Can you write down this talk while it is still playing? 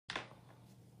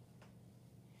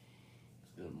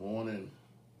morning.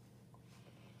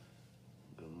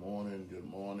 Good morning. Good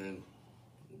morning.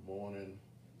 Good morning.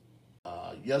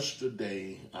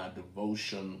 Yesterday, our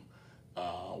devotion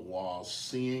was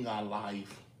seeing our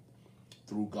life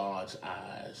through God's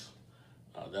eyes.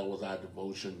 That was our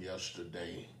devotion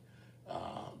yesterday.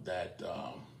 That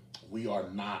we are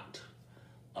not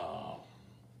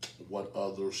what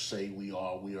others say we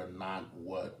are. We are not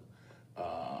what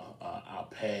our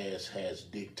past has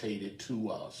dictated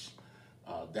to us.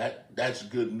 That's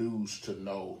good news to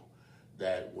know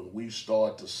that when we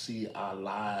start to see our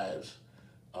lives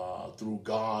through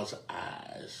God's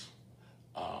eyes,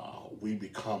 we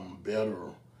become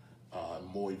better,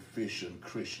 more efficient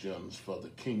Christians for the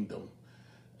kingdom.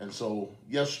 And so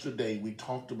yesterday we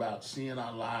talked about seeing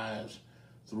our lives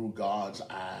through God's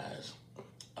eyes.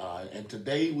 And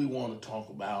today we want to talk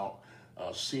about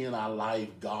seeing our life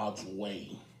God's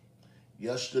way.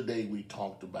 Yesterday we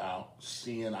talked about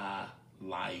seeing our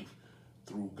life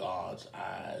through God's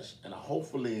eyes. And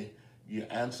hopefully you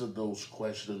answered those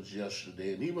questions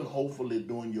yesterday. And even hopefully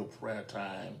during your prayer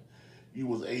time, you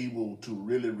was able to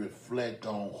really reflect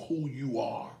on who you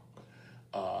are.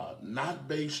 Not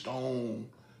based on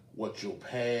what your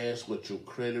past, what your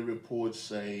credit reports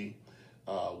say,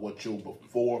 what your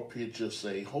before pictures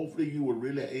say. Hopefully you were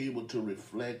really able to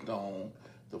reflect on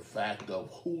the fact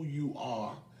of who you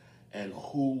are and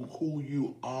who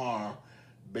you are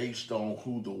based on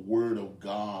who the Word of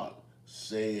God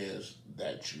says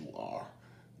that you are.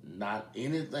 Not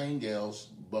anything else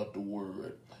but the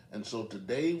Word. And so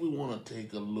today we want to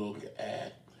take a look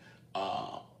at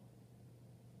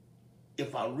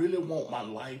if I really want my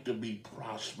life to be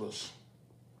prosperous,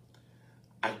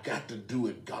 I got to do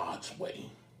it God's way.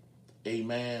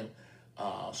 Amen.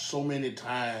 So many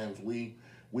times we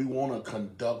want to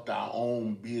conduct our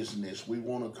own business. We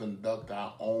want to conduct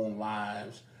our own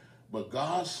lives. But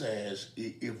God says,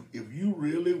 if you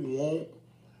really want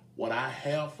what I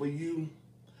have for you,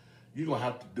 you're going to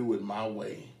have to do it my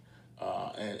way.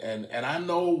 And I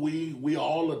know we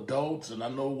all adults, and I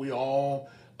know we all,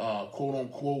 quote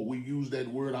unquote, we use that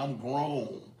word, I'm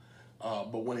grown.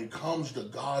 But when it comes to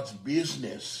God's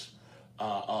business,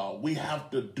 we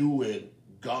have to do it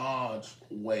God's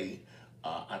way.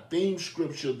 Our theme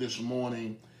scripture this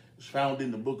morning is found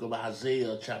in the book of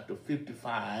Isaiah, chapter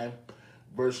 55,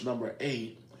 verse number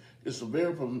 8. It's a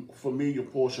very familiar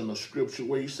portion of scripture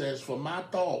where he says, "For my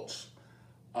thoughts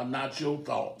are not your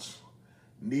thoughts,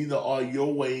 neither are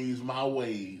your ways my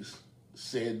ways,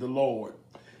 said the Lord."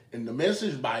 In the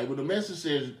Message Bible, the message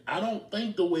says, I don't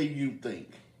think the way you think.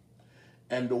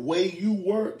 And the way you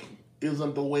work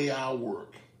isn't the way I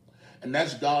work. And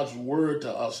that's God's word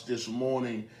to us this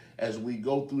morning as we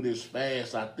go through this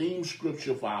fast. Our theme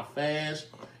scripture for our fast,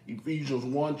 Ephesians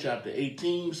 1, chapter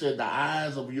 18, said, "The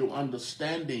eyes of your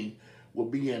understanding will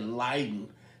be enlightened,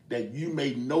 that you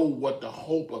may know what the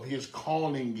hope of his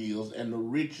calling is and the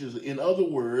riches." In other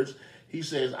words, he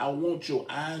says, I want your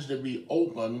eyes to be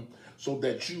open so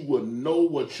that you will know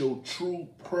what your true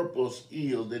purpose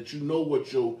is, that you know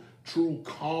what your true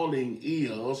calling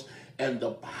is, and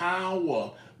the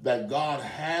power that God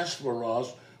has for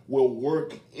us will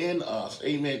work in us.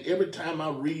 Amen. Every time I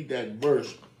read that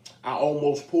verse, I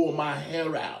almost pull my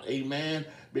hair out. Amen.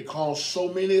 Because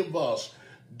so many of us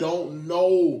don't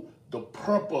know the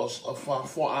purpose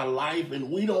for our life, and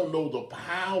we don't know the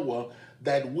power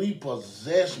that we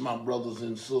possess, my brothers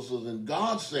and sisters. And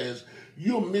God says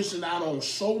you're missing out on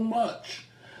so much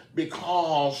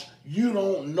because you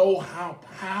don't know how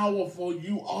powerful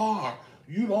you are.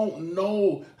 You don't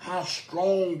know how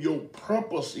strong your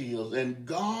purpose is. And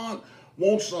God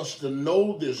wants us to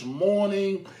know this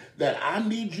morning that I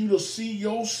need you to see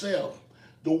yourself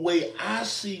the way I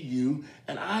see you,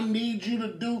 and I need you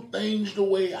to do things the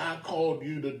way I called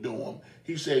you to do them.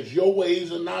 He says, your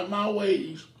ways are not my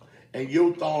ways, and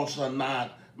your thoughts are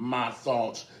not my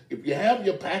thoughts. If you have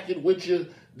your packet with you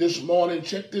this morning,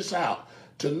 check this out.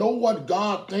 To know what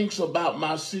God thinks about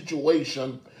my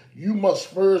situation, you must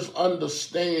first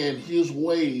understand his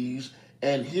ways,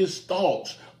 and his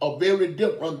thoughts are very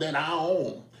different than our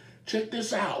own. Check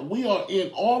this out.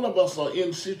 All of us are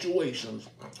in situations.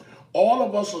 All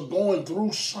of us are going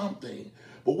through something.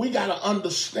 But we got to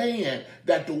understand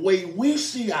that the way we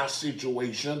see our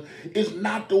situation is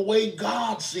not the way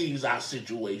God sees our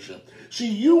situation.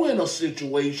 See, you in a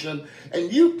situation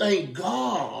and you think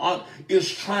God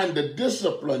is trying to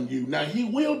discipline you. Now, he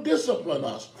will discipline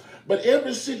us. But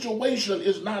every situation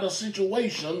is not a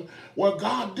situation where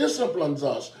God disciplines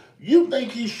us. You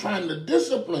think he's trying to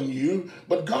discipline you,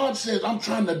 but God says, I'm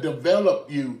trying to develop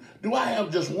you. Do I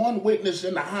have just one witness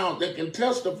in the house that can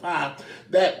testify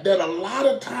that a lot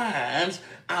of times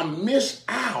I miss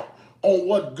out on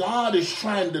what God is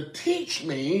trying to teach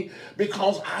me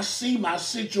because I see my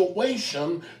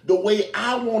situation the way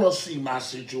I want to see my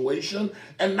situation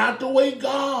and not the way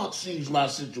God sees my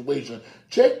situation.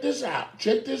 Check this out.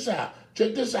 Check this out.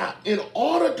 Check this out. In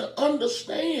order to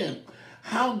understand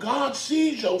how God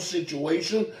sees your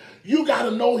situation, you got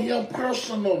to know him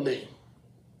personally.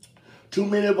 Too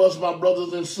many of us, my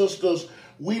brothers and sisters,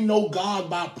 we know God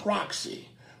by proxy.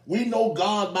 We know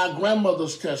God by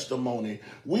grandmother's testimony.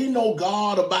 We know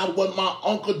God about what my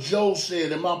Uncle Joe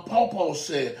said and my Pawpaw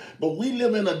said. But we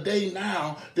live in a day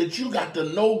now that you got to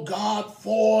know God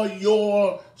for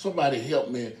somebody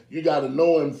help me. You got to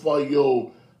know him for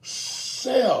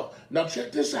yourself. Now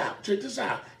check this out. Check this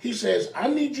out. He says, I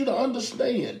need you to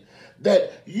understand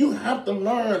that you have to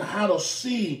learn how to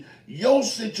see your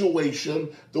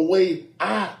situation the way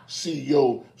I see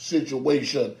your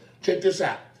situation. Check this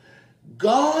out.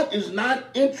 God is not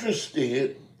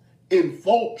interested in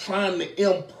folk trying to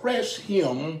impress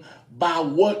him by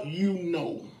what you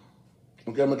know.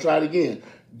 Okay, I'm going to try it again.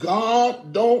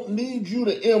 God don't need you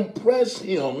to impress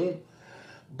him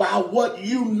by what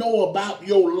you know about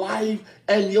your life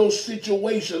and your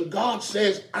situation. God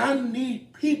says, I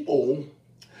need people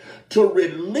to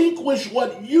relinquish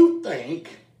what you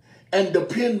think and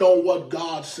depend on what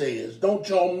God says. Don't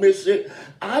y'all miss it.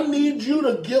 I need you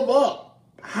to give up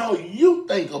how you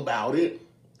think about it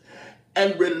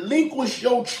and relinquish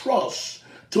your trust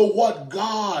to what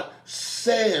God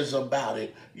says about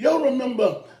it. Y'all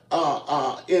remember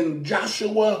in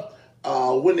Joshua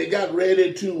when they got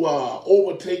ready to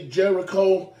overtake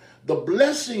Jericho, the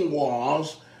blessing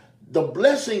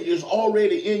is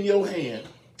already in your hand.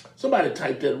 Somebody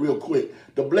type that real quick.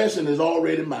 The blessing is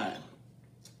already mine.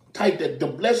 Type that. The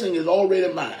blessing is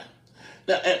already mine.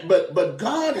 Now, but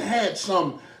God had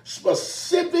some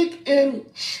specific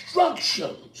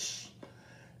instructions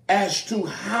as to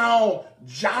how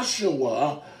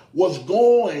Joshua was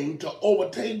going to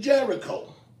overtake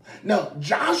Jericho. Now,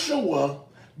 Joshua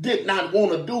did not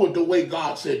want to do it the way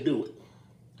God said do it.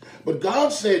 But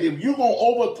God said, if you're going to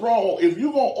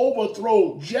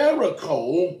overthrow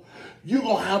Jericho, you're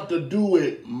going to have to do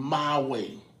it my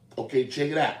way. Okay, check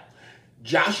it out.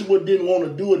 Joshua didn't want to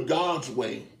do it God's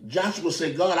way. Joshua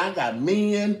said, God, I got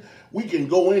men. We can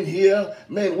go in here.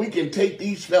 Man, we can take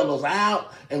these fellas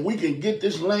out and we can get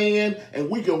this land and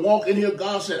we can walk in here.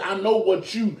 God said, I know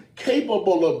what you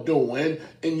capable of doing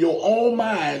in your own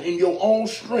mind, in your own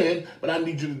strength, but I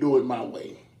need you to do it my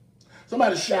way.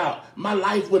 Somebody shout, my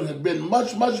life would have been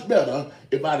much, much better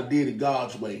if I'd have did it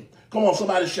God's way. Come on,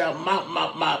 somebody shout,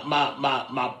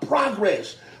 my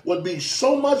progress would be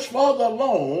so much farther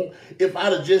along if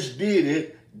I'd have just did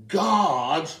it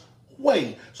God's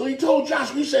way. So he told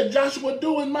Joshua, he said, Joshua,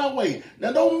 do it my way.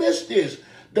 Now don't miss this.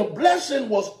 The blessing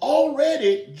was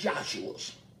already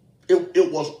Joshua's.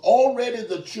 It was already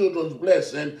the children's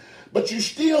blessing, but you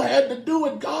still had to do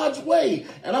it God's way.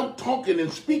 And I'm talking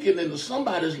and speaking into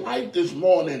somebody's life this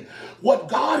morning. What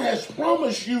God has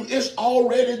promised you is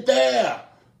already there.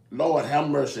 Lord have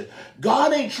mercy.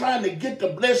 God ain't trying to get the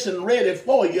blessing ready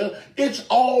for you. It's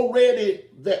already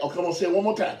there. Oh, come on, say it one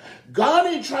more time. God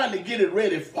ain't trying to get it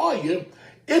ready for you.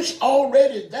 It's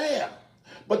already there.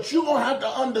 But you're going to have to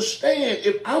understand,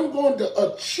 if I'm going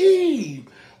to achieve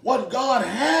what God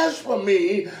has for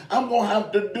me, I'm going to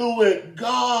have to do it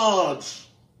God's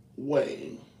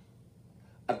way.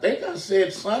 I think I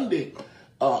said Sunday,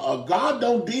 God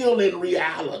don't deal in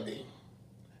reality.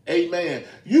 Amen.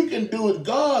 You can do it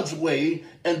God's way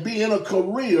and be in a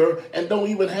career and don't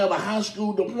even have a high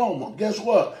school diploma. Guess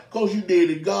what? Because you did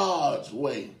it God's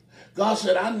way. God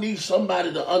said, I need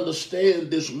somebody to understand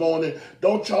this morning.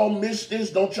 Don't y'all miss this.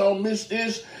 Don't y'all miss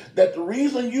this. That the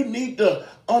reason you need to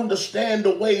understand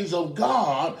the ways of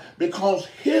God, because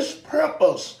his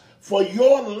purpose for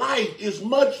your life is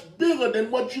much bigger than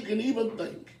what you can even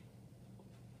think.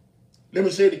 Let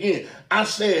me say it again. I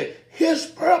said his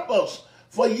purpose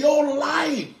for your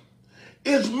life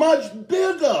is much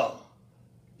bigger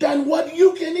than what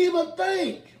you can even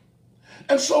think.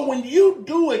 And so when you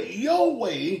do it your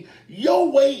way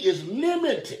is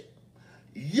limited.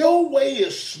 Your way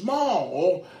is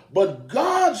small, but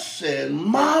God said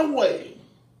my way.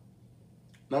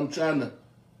 And I'm trying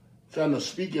to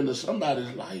speak into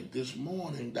somebody's life this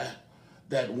morning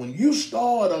that when you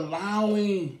start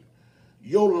allowing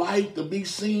your life to be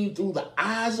seen through the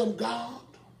eyes of God,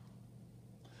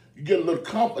 you get a little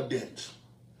confidence.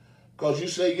 Because you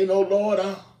say, Lord,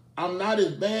 I'm not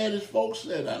as bad as folks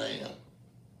said I am.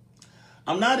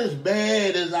 I'm not as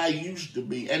bad as I used to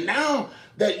be. And now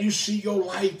that you see your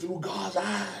life through God's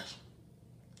eyes,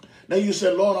 now you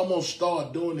say, Lord, I'm going to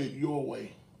start doing it your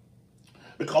way.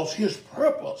 Because his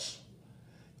purpose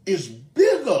is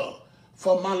bigger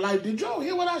for my life. Did y'all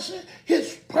hear what I said?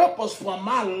 His purpose for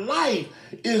my life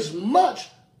is much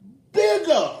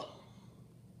bigger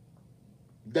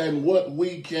than what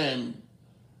we can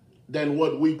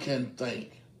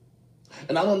think.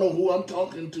 And I don't know who I'm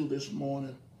talking to this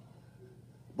morning,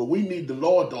 but we need the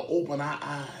Lord to open our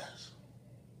eyes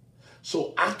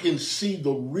so I can see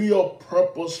the real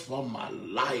purpose for my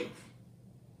life.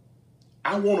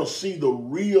 I want to see the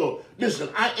real. Listen,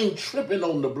 I ain't tripping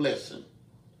on the blessing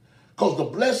because the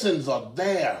blessings are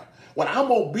there. When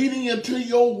I'm obedient to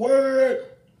your word,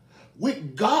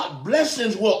 with God,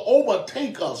 blessings will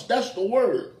overtake us. That's the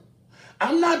word.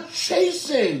 I'm not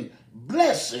chasing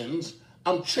blessings.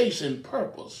 I'm chasing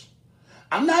purpose.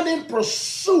 I'm not in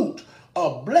pursuit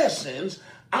of blessings.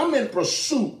 I'm in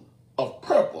pursuit of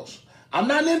purpose. I'm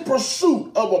not in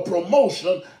pursuit of a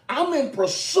promotion. I'm in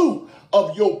pursuit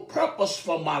of your purpose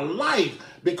for my life.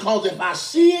 Because if I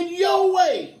see it your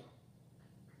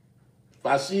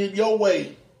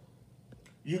way,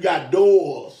 you got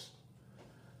doors.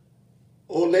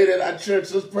 Old lady at our church,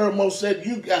 Sister Permo, said,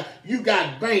 you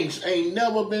got banks ain't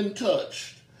never been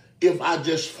touched if I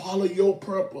just follow your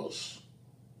purpose.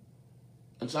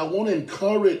 And so I want to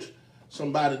encourage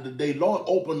somebody today, Lord,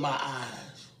 open my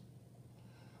eyes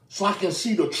so I can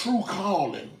see the true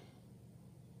calling.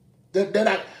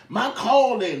 My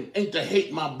calling ain't to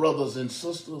hate my brothers and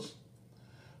sisters.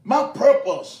 My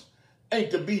purpose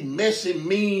ain't to be messy,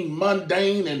 mean,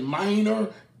 mundane, and minor.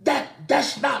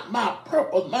 That's not my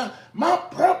purpose. My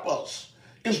purpose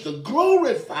is to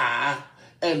glorify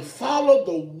and follow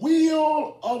the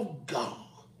will of God.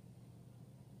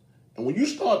 And when you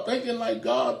start thinking like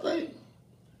God thinks,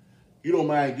 you don't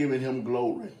mind giving him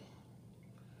glory.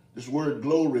 This word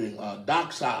glory,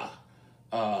 doxa,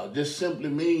 just simply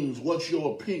means what's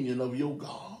your opinion of your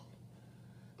God.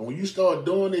 And when you start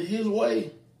doing it his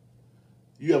way,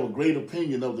 you have a great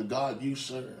opinion of the God you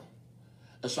serve.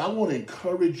 And so I want to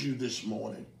encourage you this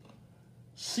morning.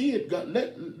 See it, God.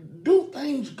 Do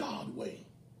things God's way.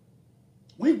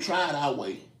 We've tried our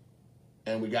way,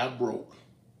 and we got broke.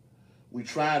 We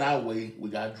tried our way, we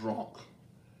got drunk.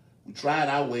 We tried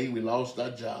our way, we lost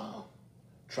our job.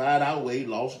 Tried our way,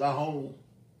 lost our home.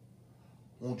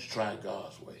 Won't you try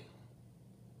God's way?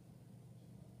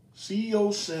 See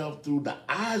yourself through the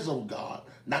eyes of God,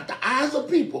 not the eyes of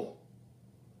people,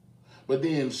 but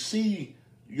then see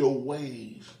your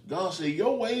ways. God said,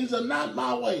 your ways are not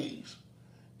my ways.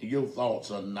 And your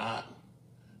thoughts are not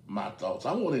my thoughts.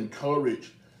 I want to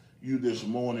encourage you this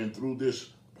morning through this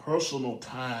personal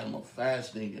time of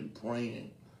fasting and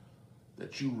praying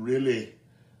that you really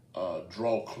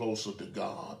draw closer to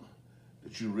God,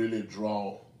 that you really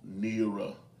draw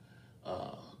nearer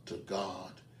to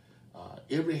God.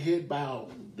 Every head bowed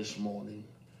this morning,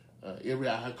 every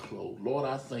eye closed. Lord,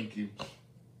 I thank you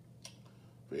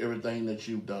for everything that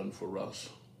you've done for us.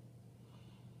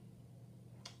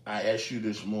 I ask you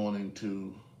this morning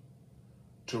to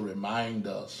remind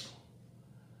us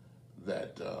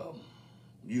that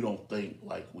you don't think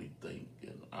like we think,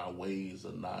 and our ways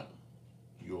are not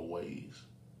your ways.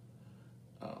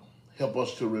 Help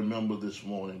us to remember this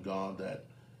morning, God, that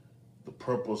the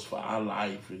purpose for our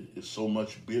life is so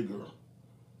much bigger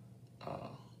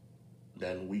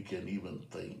than we can even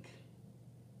think.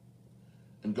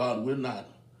 And God, we're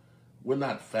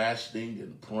not fasting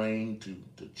and praying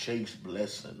to chase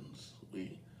blessings. We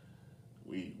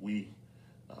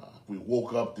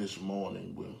woke up this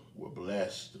morning, we're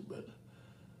blessed, but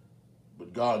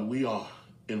God, we are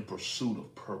in pursuit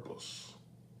of purpose.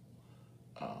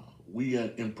 We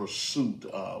are in pursuit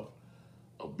of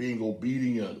being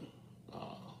obedient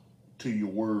to your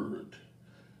word.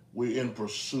 We're in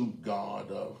pursuit,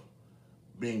 God, of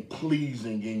being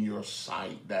pleasing in your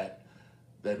sight, that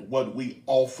what we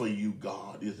offer you,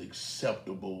 God, is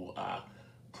acceptable. Our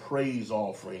praise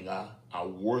offering, our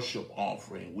worship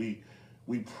offering,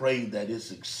 we pray that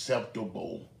it's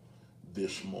acceptable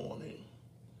this morning.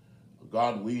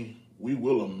 God, we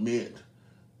will admit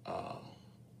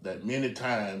that many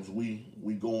times we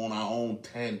go on our own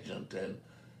tangent and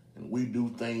we do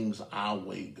things our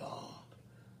way, God.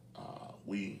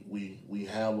 We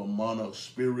have among a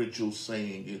spiritual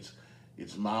saying,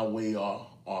 it's my way or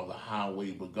the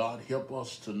highway. But God, help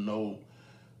us to know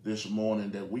this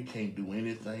morning that we can't do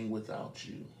anything without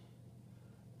you.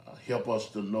 Help us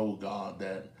to know, God,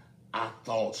 that our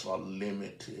thoughts are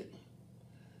limited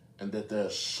and that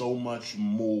there's so much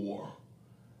more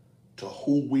to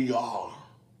who we are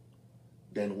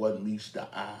than what meets the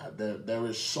eye. There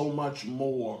is so much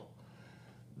more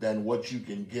than what you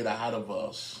can get out of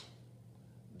us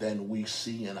than we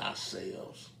see in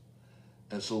ourselves.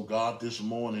 And so, God, this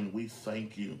morning, we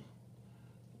thank you.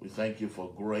 We thank you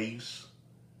for grace.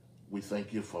 We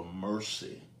thank you for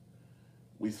mercy.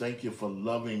 We thank you for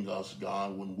loving us,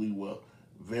 God, when we were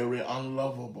very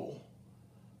unlovable.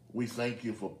 We thank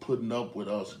you for putting up with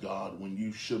us, God, when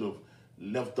you should have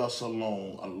left us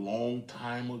alone a long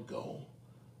time ago.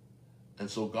 And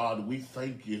so, God, we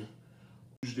thank you.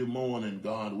 Tuesday morning,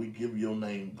 God, we give your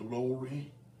name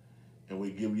glory and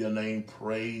we give your name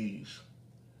praise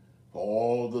for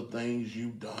all the things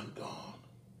you've done, God.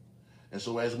 And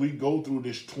so as we go through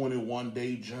this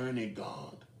 21-day journey,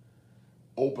 God,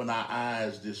 open our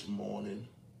eyes this morning.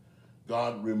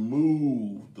 God,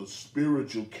 remove the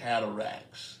spiritual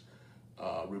cataracts.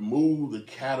 Remove the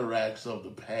cataracts of the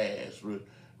past.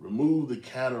 Remove the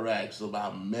cataracts of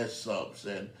our mess-ups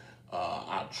and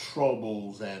our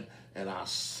troubles and our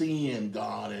sin,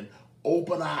 God, and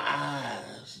open our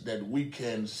eyes that we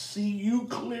can see you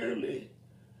clearly.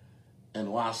 And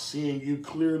while seeing you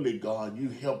clearly, God, you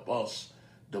help us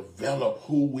develop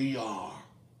who we are.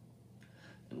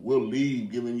 And we'll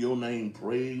leave giving your name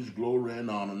praise, glory,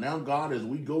 and honor. Now, God, as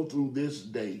we go through this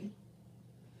day,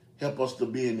 help us to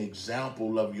be an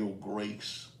example of your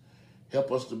grace.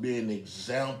 Help us to be an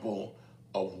example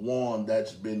of one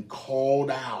that's been called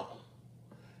out.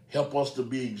 Help us to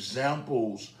be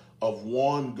examples of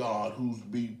one, God, who's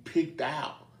been picked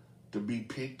out to be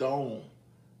picked on.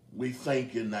 We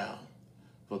thank you now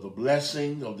for the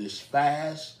blessing of this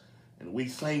fast, and we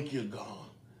thank you, God,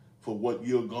 for what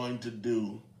you're going to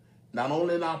do, not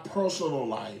only in our personal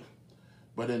life,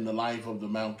 but in the life of the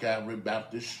Mount Calvary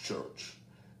Baptist Church,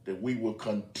 that we will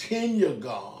continue,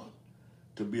 God,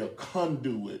 to be a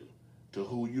conduit to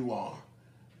who you are.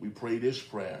 We pray this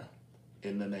prayer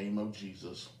in the name of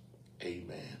Jesus.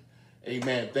 Amen.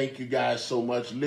 Amen. Thank you guys so much.